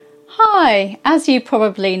Hi, as you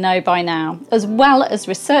probably know by now, as well as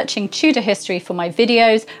researching Tudor history for my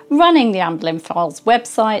videos, running the Anne Boleyn Files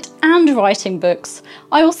website and writing books,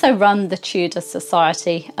 I also run the Tudor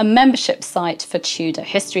Society, a membership site for Tudor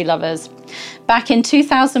history lovers. Back in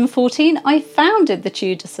 2014, I founded the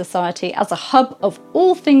Tudor Society as a hub of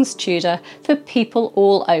all things Tudor for people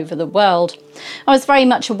all over the world. I was very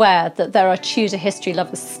much aware that there are Tudor history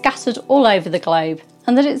lovers scattered all over the globe,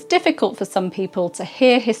 and that it's difficult for some people to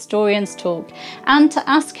hear historians talk and to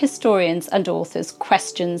ask historians and authors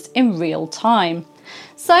questions in real time.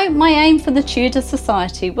 So my aim for the Tudor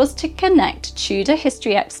Society was to connect Tudor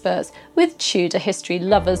history experts with Tudor history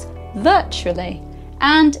lovers virtually.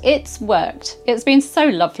 And it's worked. It's been so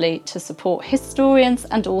lovely to support historians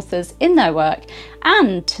and authors in their work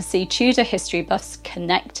and to see Tudor history buffs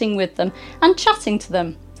connecting with them and chatting to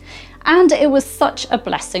them. And it was such a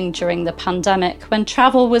blessing during the pandemic when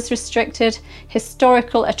travel was restricted,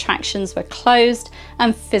 historical attractions were closed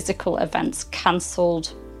and physical events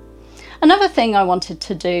cancelled. Another thing I wanted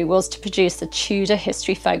to do was to produce a Tudor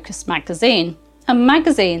history focused magazine. A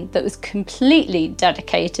magazine that was completely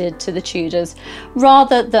dedicated to the Tudors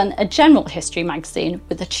rather than a general history magazine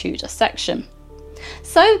with a Tudor section.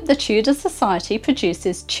 So the Tudor Society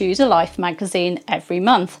produces Tudor Life magazine every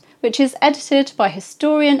month, which is edited by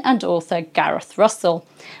historian and author Gareth Russell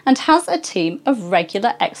and has a team of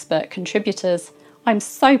regular expert contributors. I'm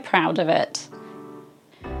so proud of it.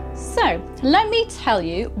 So let me tell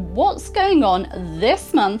you what's going on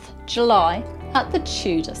this month, July, at the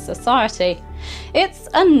Tudor Society. It's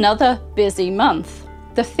another busy month.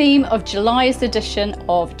 The theme of July's edition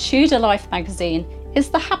of Tudor Life magazine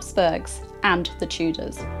is the Habsburgs and the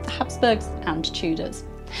Tudors. The Habsburgs and Tudors.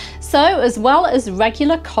 So, as well as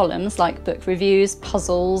regular columns like book reviews,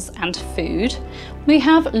 puzzles and food, we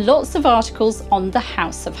have lots of articles on the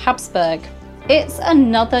House of Habsburg. It's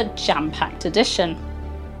another jam-packed edition.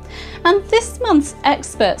 And this month's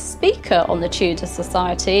expert speaker on the Tudor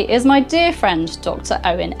Society is my dear friend Dr.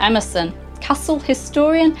 Owen Emerson, Castle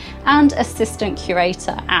historian and assistant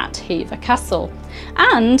curator at Hever Castle,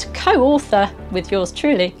 and co-author, with yours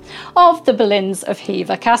truly, of The Boleyns of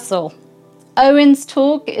Hever Castle. Owen's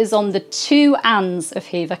talk is on the two Annes of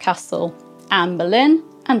Hever Castle, Anne Boleyn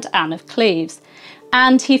and Anne of Cleves,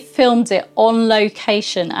 and he filmed it on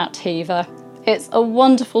location at Hever. It's a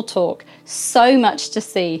wonderful talk, so much to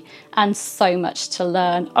see and so much to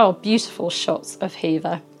learn. Oh, beautiful shots of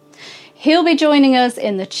Hever. He'll be joining us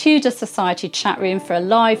in the Tudor Society chat room for a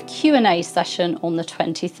live Q&A session on the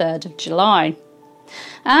 23rd of July.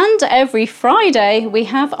 And every Friday we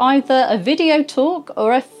have either a video talk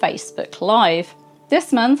or a Facebook Live.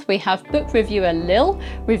 This month we have book reviewer Lil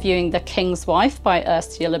reviewing The King's Wife by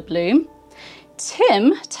Ursula Bloom,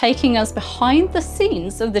 Tim taking us behind the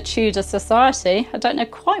scenes of the Tudor Society. I don't know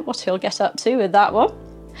quite what he'll get up to with that one.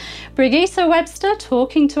 Brigitte Webster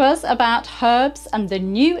talking to us about herbs and the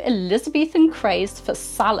new Elizabethan craze for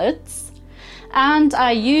salads. And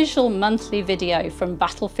our usual monthly video from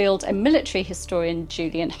battlefield and military historian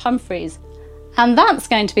Julian Humphreys. And that's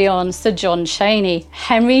going to be on Sir John Cheney,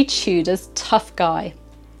 Henry Tudor's tough guy.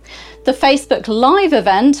 The Facebook Live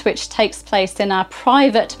event, which takes place in our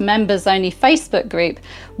private members-only Facebook group,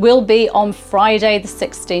 will be on Friday the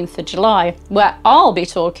 16th of July, where I'll be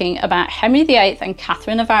talking about Henry VIII and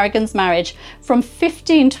Catherine of Aragon's marriage from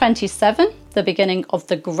 1527, the beginning of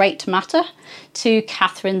the Great Matter, to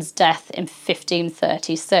Catherine's death in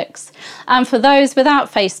 1536. And for those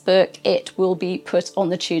without Facebook, it will be put on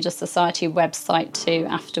the Tudor Society website too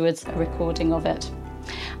afterwards, a recording of it.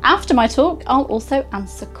 After my talk, I'll also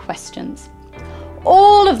answer questions.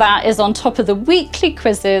 All of that is on top of the weekly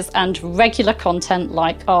quizzes and regular content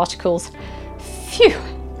like articles. Phew!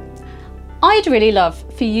 I'd really love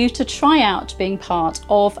for you to try out being part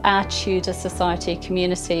of our Tudor Society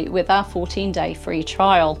community with our 14-day free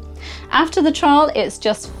trial. After the trial, it's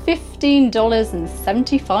just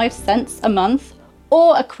 $15.75 a month,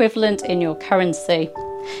 or equivalent in your currency.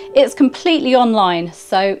 It's completely online,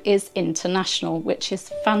 so is international, which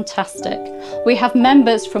is fantastic. We have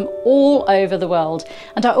members from all over the world,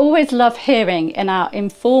 and I always love hearing in our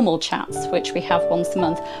informal chats, which we have once a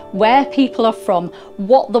month, where people are from,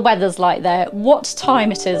 what the weather's like there, what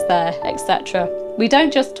time it is there, etc. We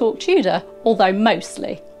don't just talk Tudor, although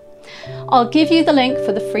mostly. I'll give you the link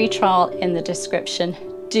for the free trial in the description.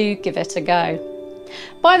 Do give it a go.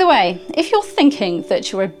 By the way, if you're thinking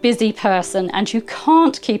that you're a busy person and you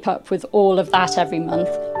can't keep up with all of that every month,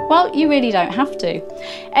 Well, you really don't have to.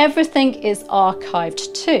 Everything is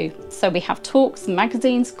archived too. So we have talks,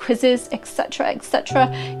 magazines, quizzes, etc.,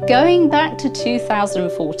 going back to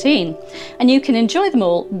 2014. And you can enjoy them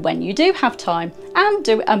all when you do have time and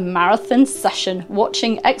do a marathon session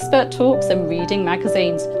watching expert talks and reading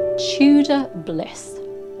magazines. Tudor bliss.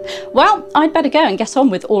 Well, I'd better go and get on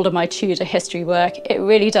with all of my Tudor history work. It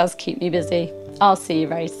really does keep me busy. I'll see you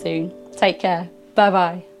very soon. Take care. Bye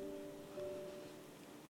bye.